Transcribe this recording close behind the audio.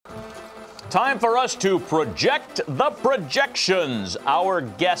Time for us to project the projections, our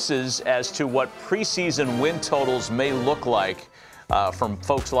guesses as to what preseason win totals may look like from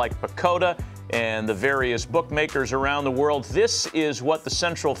folks like Pacoda and the various bookmakers around the world. This is what the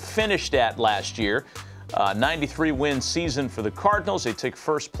Central finished at last year. 93-win season for the Cardinals. They took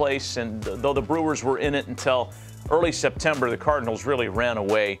first place, and though the Brewers were in it until early September, the Cardinals really ran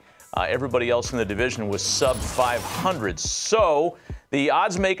away. Everybody else in the division was sub 500. So the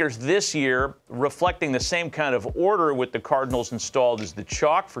odds makers this year, reflecting the same kind of order with the Cardinals installed as the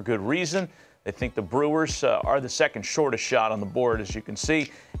chalk for good reason. They think the Brewers are the second shortest shot on the board, as you can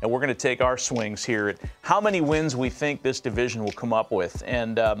see. And we're going to take our swings here at how many wins we think this division will come up with.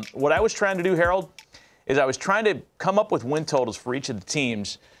 And what I was trying to do, Harold, is I was trying to come up with win totals for each of the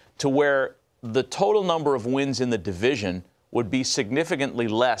teams to where the total number of wins in the division would be significantly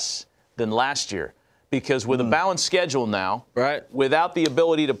less than last year. Because with a balanced schedule now, without the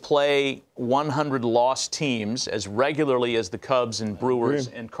ability to play 100-loss teams as regularly as the Cubs and Brewers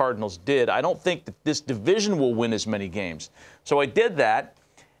and Cardinals did, I don't think that this division will win as many games. So I did that,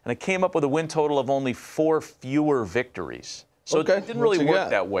 and I came up with a win total of only 4 fewer victories. So it didn't really work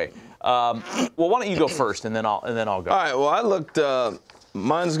that way. Well, why don't you go first, and then I'll go. All right. Well, I looked.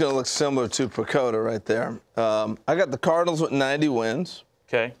 Mine's going to look similar to Pacoda right there. I got the Cardinals with 90 wins.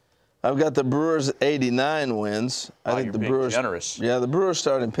 Okay. I've got the Brewers at 89 wins. I think the Brewers. Generous. Yeah, the Brewers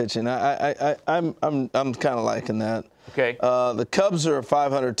starting pitching. I'm kind of liking that. Okay. The Cubs are a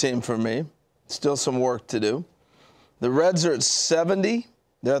 500 team for me. Still some work to do. The Reds are at 70.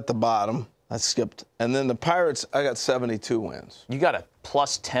 They're at the bottom. I skipped. And then the Pirates, I got 72 wins. You got a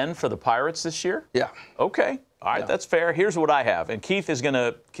plus 10 for the Pirates this year? Yeah. Okay. All right, that's fair. Here's what I have. And Keith is going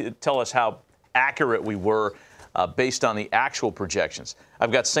to tell us how accurate we were based on the actual projections.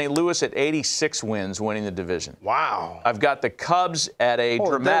 I've got St. Louis at 86 wins, winning the division. Wow. I've got the Cubs at a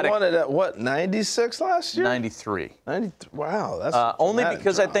dramatic. They won it at what, 96 last year? 93. 93. Wow, that's only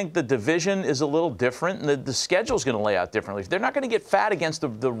because I think the division is a little different, and the schedule's going to lay out differently. They're not going to get fat against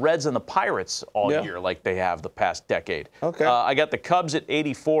the Reds and the Pirates all year like they have the past decade. Okay. I got the Cubs at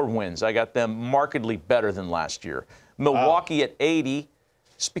 84 wins. I got them markedly better than last year. Milwaukee at 80,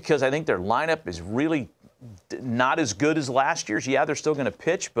 just because I think their lineup is really not as good as last year's. Yeah, they're still going to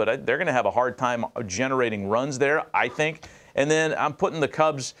pitch, but they're going to have a hard time generating runs there, I think. And then I'm putting the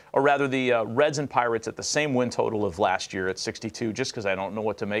Cubs, or rather the Reds and Pirates, at the same win total of last year at 62, just because I don't know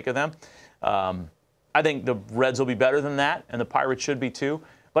what to make of them. I think the Reds will be better than that, and the Pirates should be too.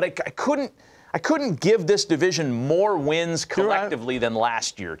 But I couldn't give this division more wins collectively than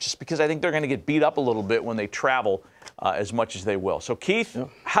last year, just because I think they're going to get beat up a little bit when they travel as much as they will. So, Keith,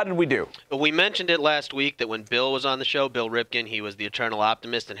 how did we do? We mentioned it last week that when Bill was on the show, Bill Ripken, he was the eternal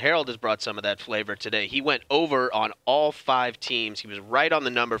optimist, and Harold has brought some of that flavor today. He went over on all 5 teams. He was right on the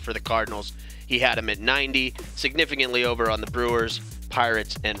number for the Cardinals. He had them at 90, significantly over on the Brewers,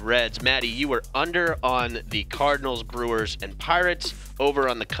 Pirates, and Reds. Maddie, you were under on the Cardinals, Brewers, and Pirates, over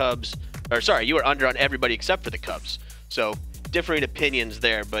on the Cubs. Or sorry, you were under on everybody except for the Cubs. So differing opinions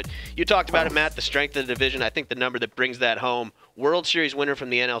there. But you talked about it, Matt, the strength of the division. I think the number that brings that home, World Series winner from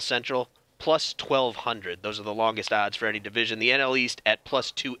the NL Central, plus 1,200. Those are the longest odds for any division. The NL East at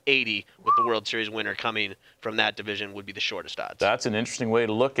plus 280, with the World Series winner coming from that division, would be the shortest odds. That's an interesting way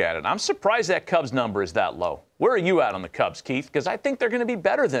to look at it. I'm surprised that Cubs number is that low. Where are you at on the Cubs, Keith? Because I think they're going to be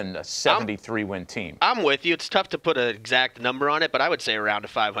better than a 73-win team. I'm with you. It's tough to put an exact number on it, but I would say around a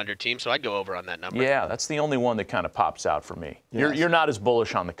 500 team, so I'd go over on that number. Yeah, that's the only one that kind of pops out for me. Yes. You're not as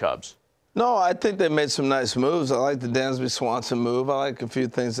bullish on the Cubs. No, I think they made some nice moves. I like the Dansby Swanson move. I like a few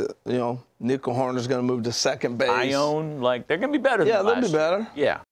things that, Nico Hoerner's going to move to second base. Ione, they're going to be better than last year. Yeah, they'll be better. Yeah.